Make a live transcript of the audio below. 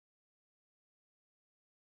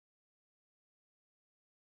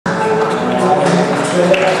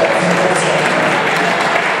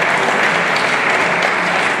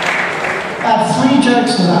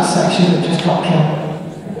shocking.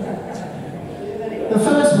 The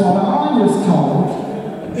first one, I was told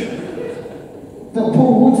that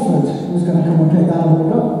Paul Woodford was going to come and pick that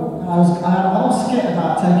award up. I had a whole skit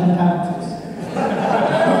about taking penalties.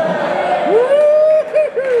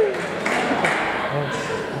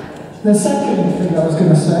 The second thing I was going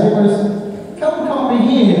to say was, Kelvin can't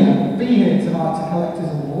be here tonight to collect his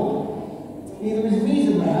award. Either his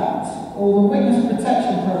visa ran out, or the Witness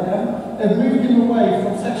Protection Programme have moved him away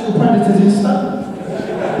from sexual predators in Spain.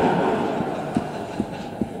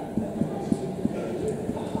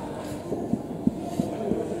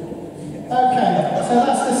 Okay, so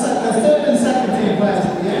that's the third and second team players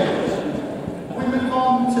of the year. We move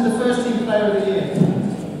on to the first team player of the year.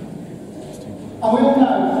 And we all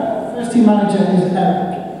know first team manager is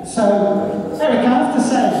Eric. So, Eric, I have to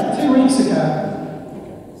say, 2 weeks ago,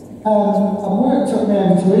 work took me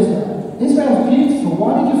over to Israel. Israel's beautiful. Why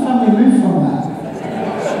did your family move from that?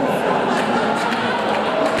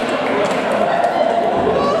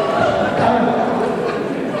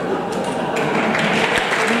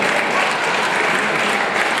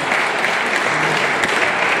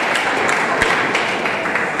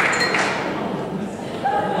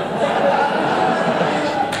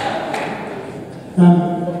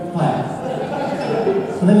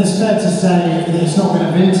 I think it's fair to say that it's not been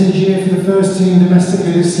a vintage year for the first team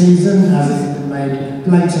domestically this season, as has been made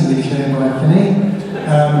blatantly clear by Finny.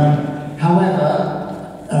 However,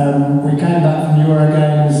 we came back from Euro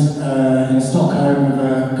Games in Stockholm with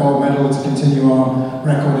a gold medal to continue our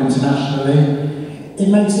record internationally. It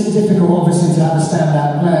makes it difficult, obviously, to have a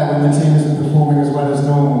standout player when the team isn't performing as well as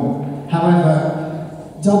normal. However,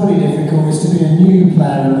 doubly difficult is to be a new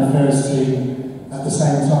player in the first team at the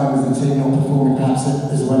same time as the team not performing perhaps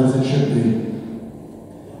as well as it should be.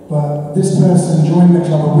 But this person joined the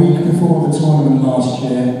club a week before the tournament last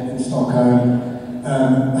year in Stockholm,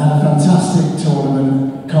 had a fantastic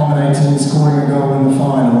tournament, culminating in scoring a goal in the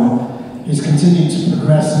final. He's continued to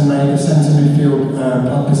progress and made the centre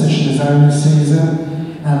midfield position his own this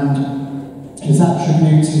season, and his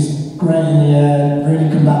attributes, he's great in the air, really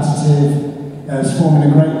combative, is forming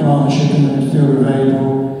a great partnership in the midfield with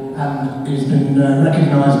Abel, and he's been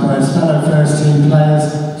recognised by his fellow first team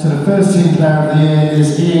players. So the first team player of the year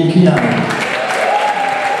is Iain.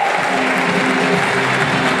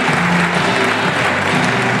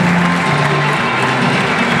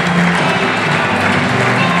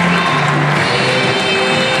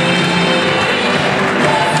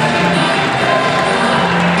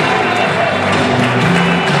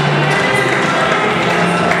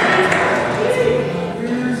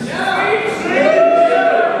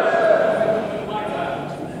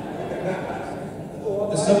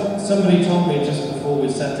 Somebody told me just before we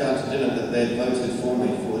sat down to dinner that they had voted for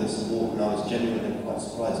me for this award, and I was genuinely quite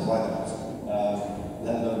surprised by that.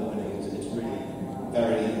 Let alone winning it. It's really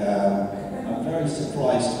very, I'm very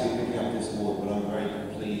surprised to be picking up this award, but I'm very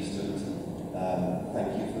pleased, and thank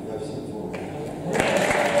you for voting for me.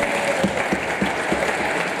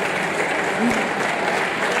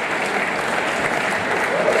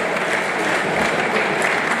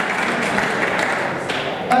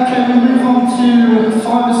 Okay, we move on to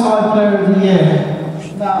five-a-side player of the year.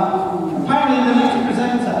 Now, apparently the little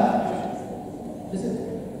presenter, is it?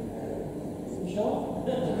 You sure?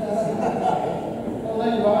 I'll let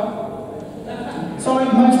you right. Sorry,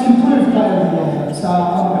 most improved player of the year. So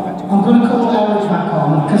I'm going to call Eric back on,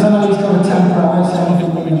 because I know he's got a temper. I won't say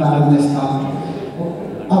anything really about him this time.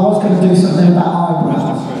 I was going to do something about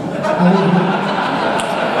eyebrows.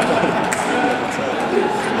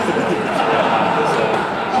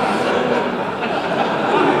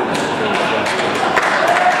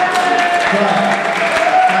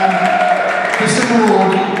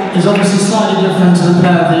 Is obviously slightly different to the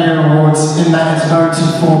Player of the Year awards in that it's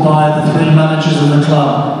voted for by the 3 managers of the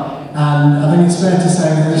club, and I think it's fair to say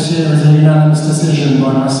that this year is a unanimous decision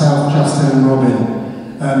by myself, Justin and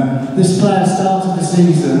Robin. This player started the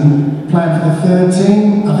season playing for the third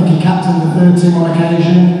team. I think he captained the third team on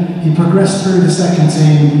occasion. He progressed through the second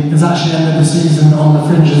team, has actually ended the season on the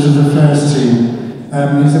fringes of the first team.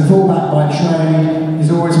 He's a fullback by trade,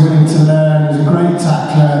 he's always willing to learn, he's a great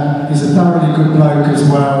tackler, he's a thoroughly good bloke as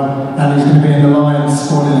well, and he's going to be in the Lions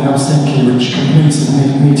squad in Helsinki, which completes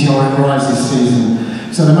his meteoric rise this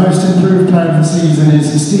season. So the most improved player of the season is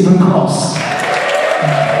Stephen Cross.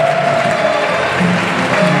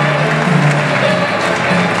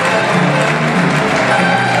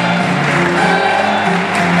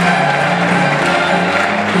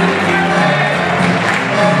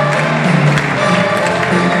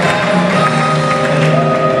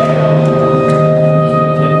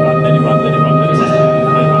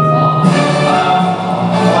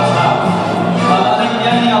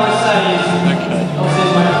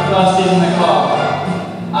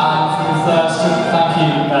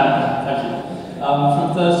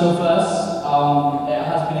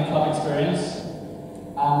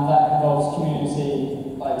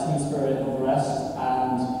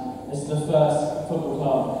 football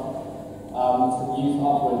club from youth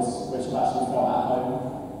upwards, which I've actually felt at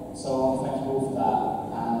home. So I want to thank you all for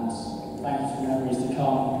that, and thank you for memories to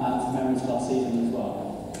come and for memories last season as well.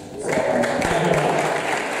 So, thank you very much.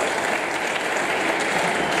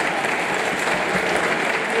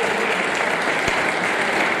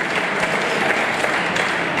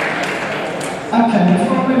 Okay,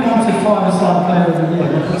 before we move on to five-a-side player of the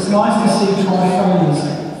year, it's nice to see Troy Foley's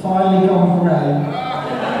finally gone grey.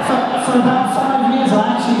 For about 5 years, I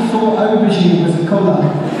actually thought aubergine was a colour.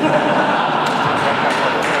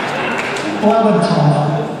 Well done, Troy.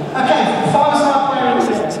 Okay, five-a-side player of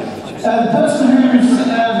the year. The person who's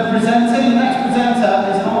presenting, the next presenter,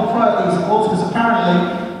 is an old pro at these sports, because apparently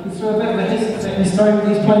he threw a bit of a history. He's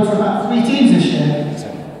played for about 3 teams this year.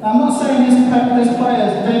 Now, I'm not saying this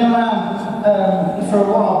player's been around for a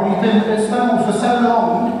while, but he's been at Stonewall for so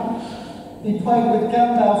long. He played with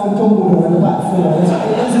Gandalf and Dumbledore in the back four. It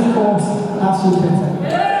is, of course, Aslie Bitter.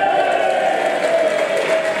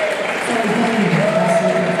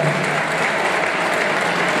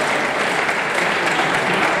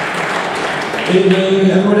 Evening,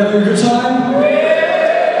 everyone having a good time?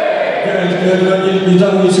 Good. You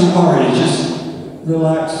don't need to worry, just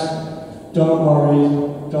relax, don't worry,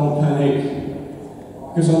 don't panic,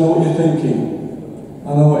 because I know what you're thinking. I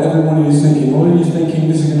know what everyone is thinking. What are you thinking?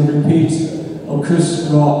 This is going to repeat of Chris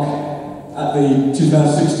Rock at the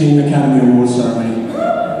 2016 Academy Awards ceremony.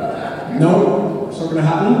 No, it's not going to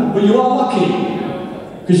happen, but you are lucky,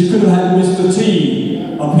 because you could have had Mr.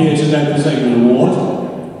 T up here today presenting an award.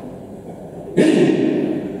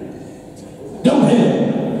 Don't hit it.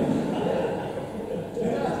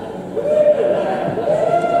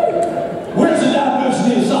 Where's the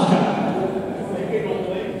diversity in soccer?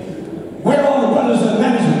 Where are all the brothers in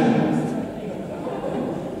management?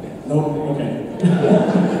 Nope, okay.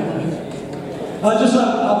 Just a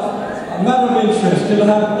matter of interest, can I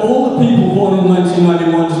have all the people born in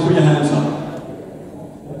 1991 just put your hands up?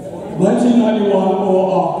 1991 or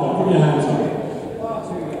after, put your hands up.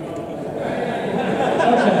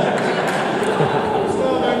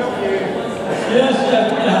 Yes, put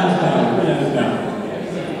your hands down,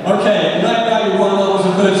 Okay, in 1991 I was a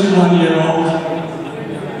 31-year-old,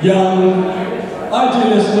 young,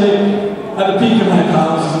 idealistic, at the peak of my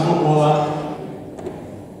powers as a footballer,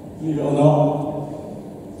 believe it or not.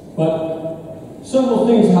 But several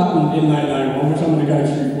things happened in 1991, which I'm going to go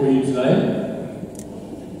through for you today.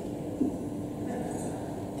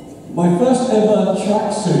 My first ever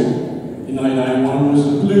tracksuit in 1991 was a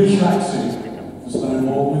blue tracksuit.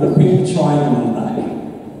 Stonewall with a pink triangle on the back.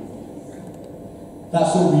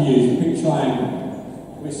 That's what we used, a pink triangle.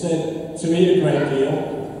 Which said, to me, a great deal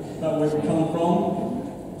about where we come from,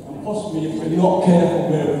 and possibly, if we're not careful,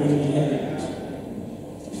 where we're going to be heading.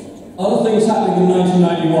 Other things happening in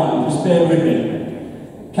 1991, just bear with me.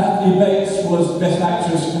 Kathleen Bates was Best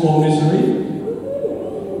Actress for Misery.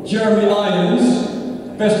 Jeremy Irons,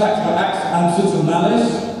 Best Actor for Absence of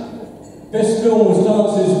Malice. Best Film was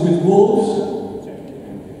Dances with Wolves.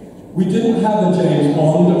 We didn't have a James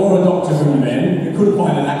Bond or a Doctor Who then. We couldn't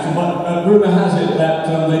find an actor, but rumour has it that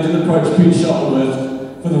they did approach Pete Shuttleworth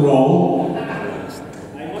for the role.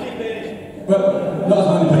 But that was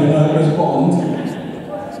only Penny, it was Bond.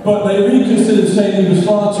 But they reconsidered saying he was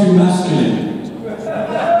far too masculine.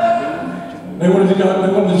 They wanted to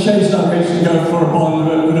change direction and go for a Bond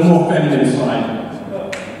with a more feminine side.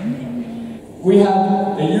 We had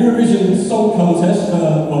a Eurovision Song Contest, a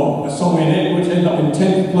song in it, which ended up in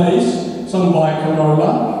 10th place, sung by Corolla,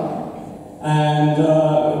 and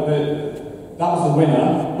that was the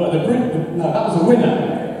winner. But that was the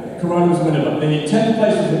winner. Corolla was the winner, but the 10th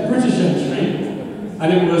place was the British entry,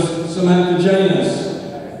 and it was Samantha Janus.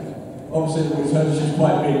 Obviously, it was her, she was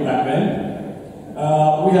quite big back then.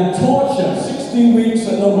 We had Torture, 16 weeks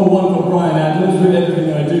at #1 for Bryan Adams, with everything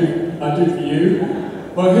I do for you.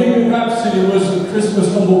 Bohemian Rhapsody was Christmas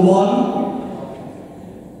 #1.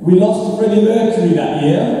 We lost to Freddie Mercury that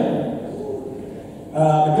year.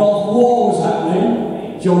 The Gulf War was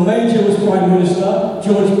happening. John Major was Prime Minister.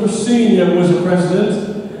 George Bush Sr. was the President.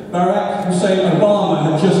 Barack Hussein Obama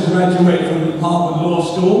had just graduated from Harvard Law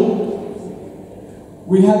School.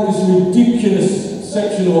 We had this ridiculous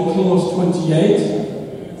section or clause 28,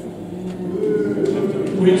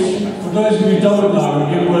 which, for those of you who don't know,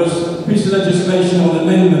 it was a piece of legislation or an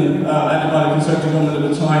amendment added by the Conservative government at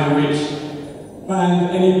the time, which banned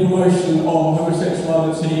any promotion of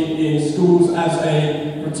homosexuality in schools as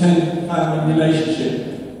a pretend family relationship.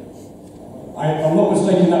 If I'm not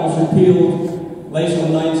mistaken, that was repealed later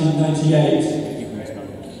in 1998.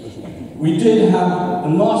 We did have the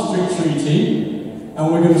Maastricht Treaty, and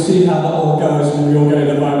we're going to see how that all goes when we all go to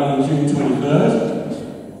the vote on June 23rd.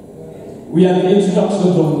 We had the introduction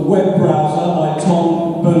of the web browser by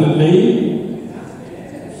Tom Bernard-Lee.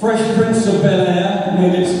 Fresh Prince of Bel-Air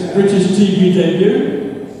made its British TV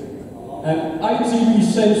debut. And ITV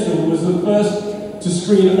Central was the first to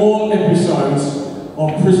screen all episodes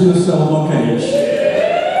of Prisoner Cell Blockade.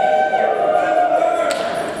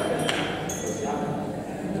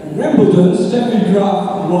 Wimbledon, Steffi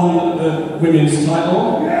Graf won the women's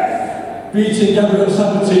title, beating Gabriele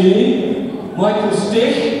Sabatini, Michael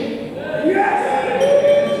Stich,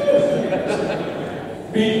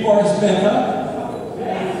 beat Boris Becker,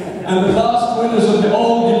 and the last winners of the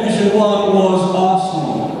old Division 1 was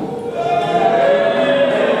Arsenal.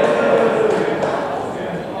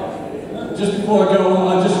 Just before I go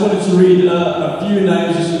on, I just wanted to read a few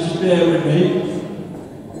names, just bear with me.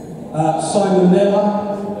 Simon Nella,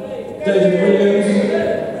 David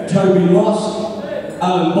Williams, Toby Moss,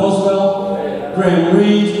 Alan Boswell, Graham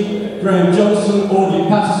Reed, Graham Johnson, Audley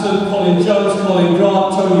Patterson, Colin Jones, Colin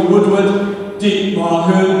Grant, Tony Woodward, Dick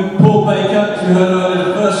Marhoon, Paul Baker, as we heard earlier,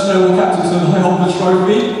 the first snowball captains of the Hopper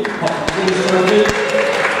Trophy,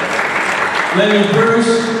 Lenny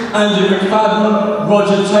Bruce, Andy McFadden,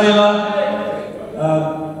 Roger Taylor,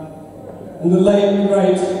 and the late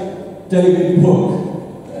great David Hook.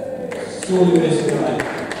 Sorely missed today.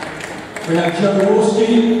 We have Joe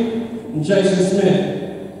Worski and Jason Smith.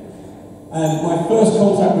 And my first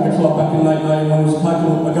contact with the club back in late 91 was a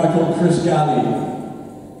guy called Chris Galley.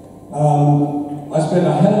 I spent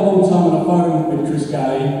a hell of a long time on the phone with Chris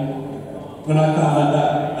Galley when I found out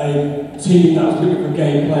that a team that was looking for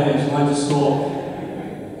game players, and I just thought,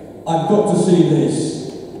 I've got to see this.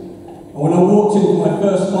 And when I walked into my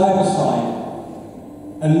first five-a-side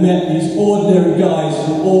and met these ordinary guys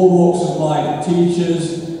from all walks of life,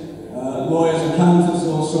 teachers, lawyers, accountants,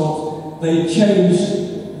 all sorts, they changed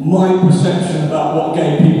my perception about what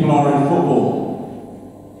gay people are in football.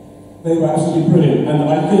 They were absolutely brilliant, and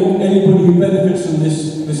I think anybody who benefits from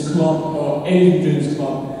this club, or any Dreams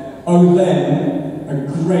club, owe them a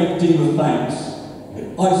great deal of thanks.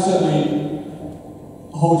 I certainly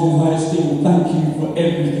hold you in high esteem and thank you for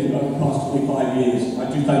everything over the past 25 years. I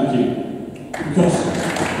do thank you. Because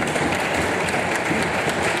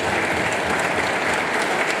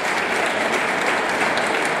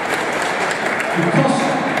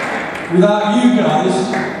without you guys,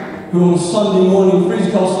 who on Sunday morning,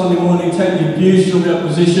 freezing cold Sunday morning, take the abuse from the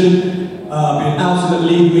opposition, being outed at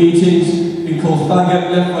league meetings, being called faggot,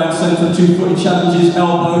 left, right, centre, two-footed challenges,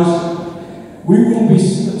 elbows, we wouldn't be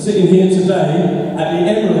sitting here today at the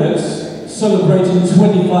Emirates celebrating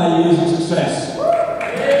 25 years of success.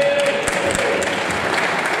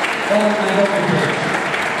 On and off the pitch.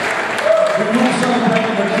 We're not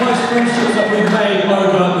celebrating the close friendships that we've made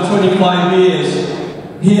over the 25 years,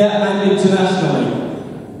 here and internationally.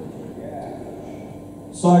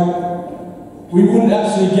 So, we wouldn't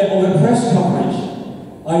actually get all the press coverage.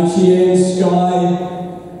 ITN, Sky,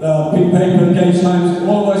 Big Paper, Gay Times,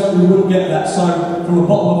 all of us, we wouldn't get that. So, from the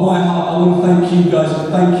bottom of my heart, I want to thank you guys, and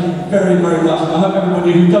thank you very, very much. And I hope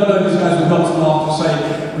everybody who don't know these guys will got to laugh to say,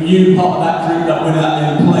 were you part of that group that went out there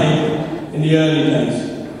and played in the early days?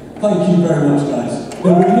 Thank you very much, guys.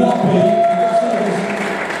 There will not be,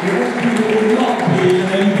 an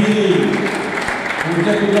MBE. There will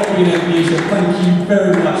definitely not be an MBE, so thank you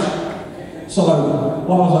very much. So,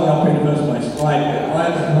 why was I up here in the first place? Right,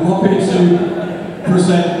 I'm up here to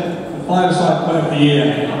present the five-a-side player of the year.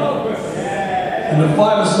 And the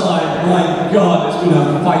five-a-side, my God, it's been a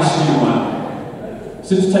feisty one.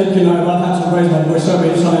 Since taking over, I've had to raise my voice so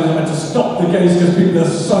many times, I've had to stop the games because people are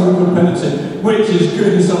so competitive, which is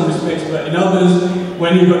good in some respects, but in others,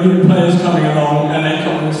 when you've got new players coming along and they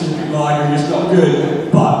come and see people arguing, it's not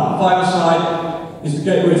good. But five-a-side is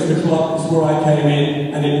the gateway to the club, it's where I came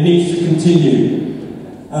in, and it needs to continue.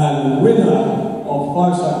 And the winner of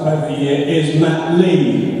five-a-side player of the year is Matt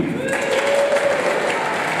Lee.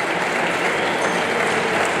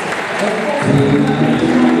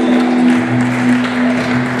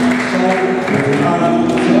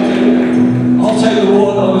 I'll take the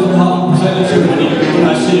award on his behalf and present it to him when I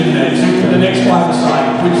see him next, for the next five-a-side,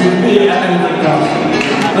 which will be at Edinburgh Castle.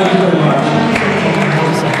 Thank you very much.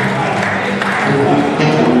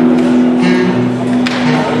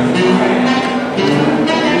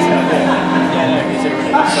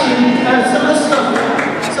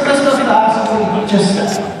 So let's look at Aslie.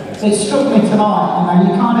 Just, it struck me tonight,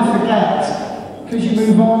 you kind of forget, because you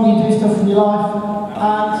move on, you do stuff in your life,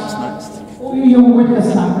 and all you young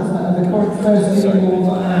whippersnappers that are the current first team will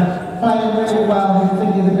playing really well, who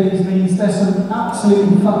think of the bees knees, there's some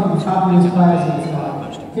absolutely fucking fabulous players here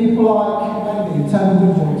tonight. People like Wendy, Tony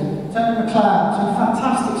Woodward, Tony McLeod, some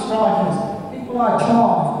fantastic strikers, people like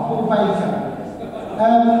Clark, Paul Baker.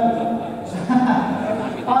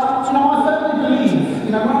 I firmly believe,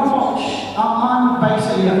 when I watch, I'm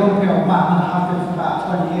basically a rugby old man, and I have been for about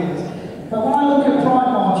 20 years. But when I look at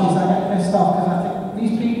pride marches, I get pissed off because I think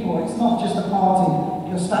these people, it's not just a party.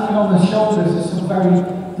 You're standing on the shoulders of some very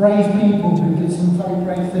brave people who did some very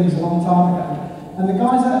brave things a long time ago. And the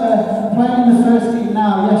guys that are playing in the first team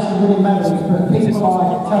now, yes, you're winning medals, but people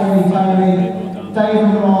like Tony, Dave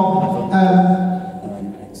and Rob,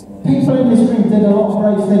 people in this room did a lot of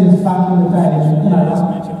brave things back in the day.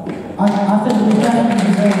 And, I think we definitely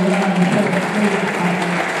deserve a round of applause.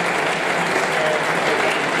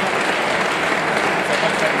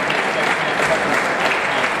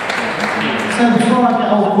 So before I get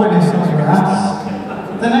all winners off your ass,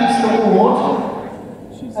 the next award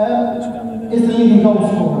is the leading goal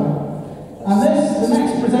scorer. And the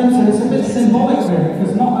next presenter is a bit symbolic really,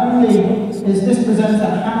 because not only is this presenter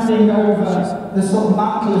handing over the sort of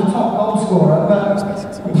mantle of top goal scorer, but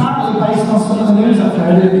apparently based on some of the news I've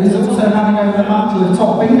heard, is also handing over the mantle of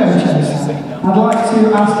top bingo chaser. I'd like to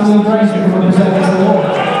ask Iain to represent this award.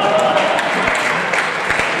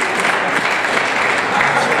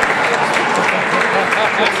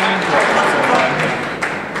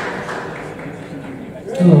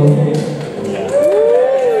 Hello.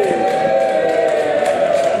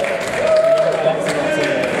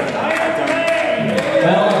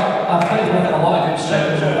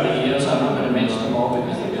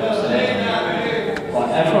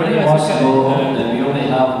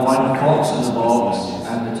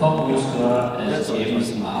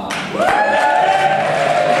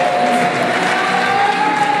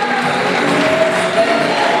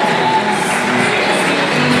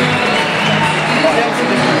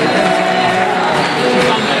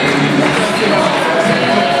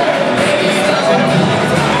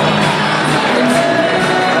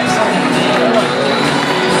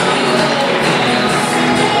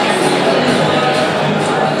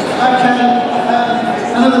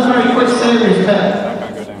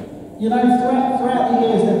 Throughout the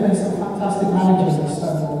years, there have been some fantastic managers at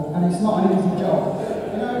Stonewall, and it's not an easy job.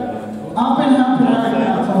 I've been helping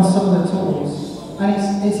out on some of the tours, and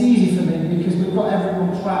it's easy for me because we've got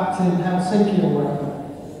everyone trapped in Helsinki or wherever.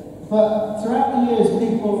 But throughout the years,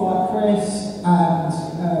 people like Chris and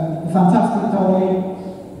the fantastic Dolly,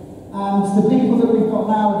 and the people that we've got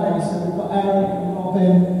nowadays, so we've got Eric and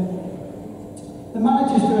Robin, the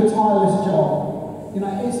managers do a tireless job.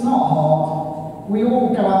 It's not hard. We all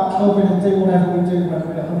go out clubbing and do whatever we do when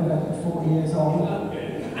we're 140 years old.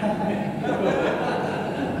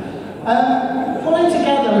 Pulling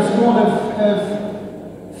together a squad of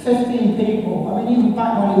 15 people, even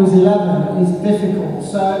back when it was 11, is difficult.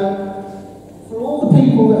 So, for all the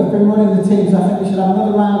people that have been running the teams, I think we should have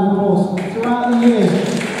another round of applause. But throughout the years,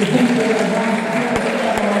 the people that have run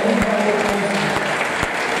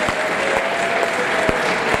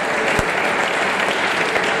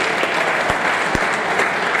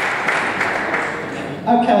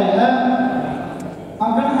Okay,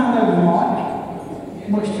 I'm going to hand over the mic,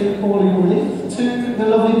 much to all your relief, to the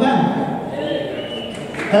lovely Ben.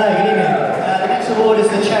 Hello, good evening. The next award is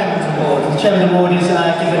the Chairman's Award. The Chairman's Award is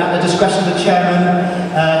given at the discretion of the Chairman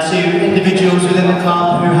to individuals within the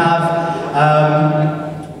club who have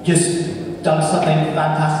just done something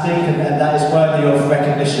fantastic and that is worthy of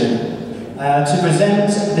recognition. To present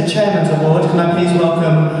the Chairman's Award, can I please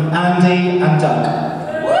welcome Andy and Doug.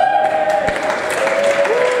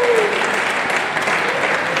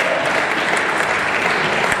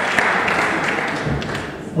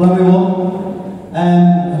 Hello everyone.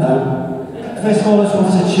 Hello. First of all, I just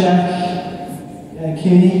wanted to check.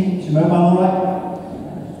 Kearney, is your mobile alright?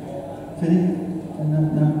 Finny?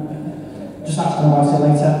 No. Just ask them about it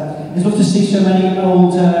later. It's lovely to see so many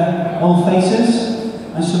old faces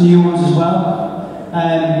and some new ones as well.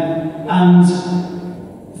 And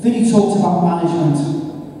Finny talked about management,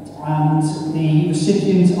 and the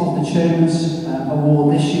recipient of the Chairman's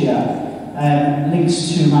Award this year links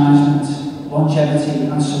to management, longevity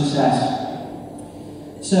and success.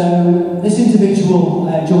 So this individual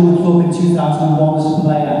joined the club in 2001 as a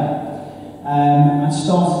player and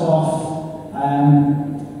started off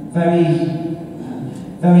very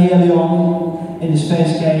early on in his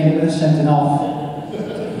first game with a sending off.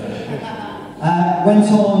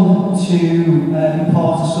 Went on to be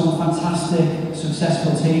part of some fantastic,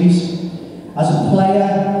 successful teams. As a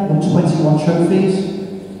player, won 21 trophies,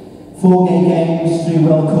 4 gay games, 3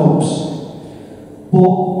 World Cups.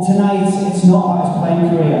 But tonight, it's not about his playing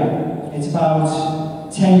career. It's about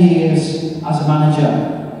 10 years as a manager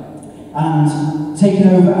and taking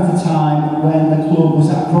over at a time when the club was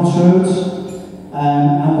at crossroads.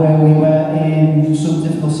 and where we were in some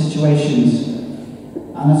difficult situations.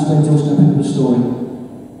 And that's where Joe's going to pick up the story.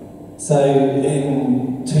 So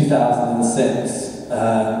in 2006,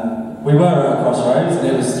 we were at a crossroads, and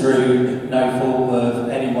it was through no fault of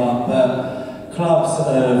anyone, but clubs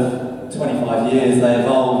of 25 years, they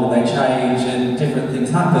evolve and they change and different things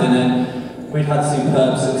happen, and we'd had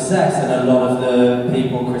superb success, and a lot of the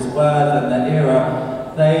people, Chris Worth and their era,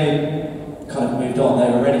 they kind of moved on, they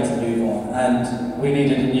were ready to move on, and we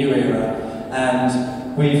needed a new era, and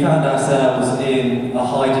we found ourselves in a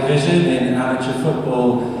high division in amateur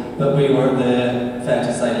football, but we were at the, fair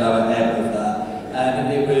to say, lower ebb of that.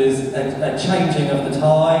 And it was a changing of the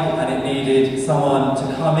tide, and it needed someone to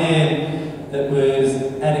come in that was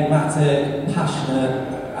enigmatic, passionate,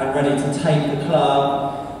 and ready to take the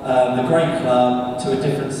club, the great club, to a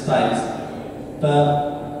different space.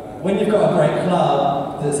 But when you've got a great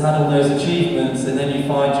club that's had all those achievements, and then you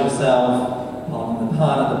find yourself, pardon the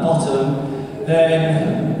pun, at the bottom,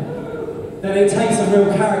 then it takes a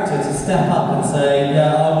real character to step up and say,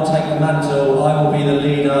 yeah, I will take the mantle, I will be the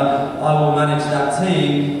leader, I will manage that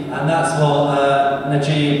team, and that's what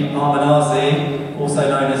Najib Armanazi, also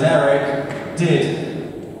known as Eric, did.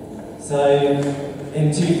 So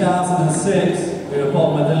in 2006, we were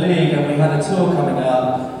bottom of the league, and we had a tour coming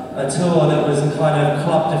up, a tour that was a kind of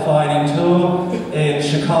club-defining tour in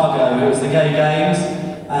Chicago. It was the Gay Games,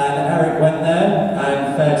 and Eric went there,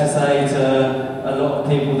 and fair to say to a lot of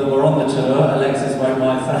people that were on the tour, Alexis won't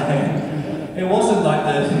mind saying, it wasn't like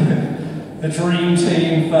the dream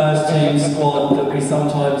team, first team squad that we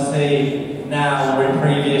sometimes see now or in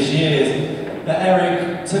previous years. But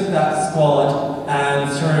Eric took that squad, and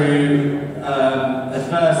through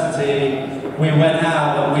adversity, we went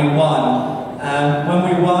out and we won. And when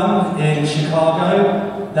we won in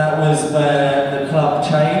Chicago, that was where the club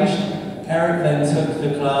changed. Eric then took the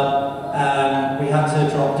club, and we had to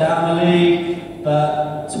drop down the league.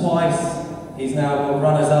 But twice he's now got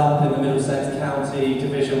runners-up in the Middlesex County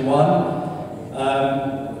Division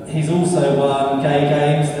 1. He's also won Gay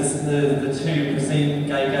Games, the two preceding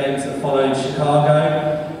Gay Games that followed Chicago.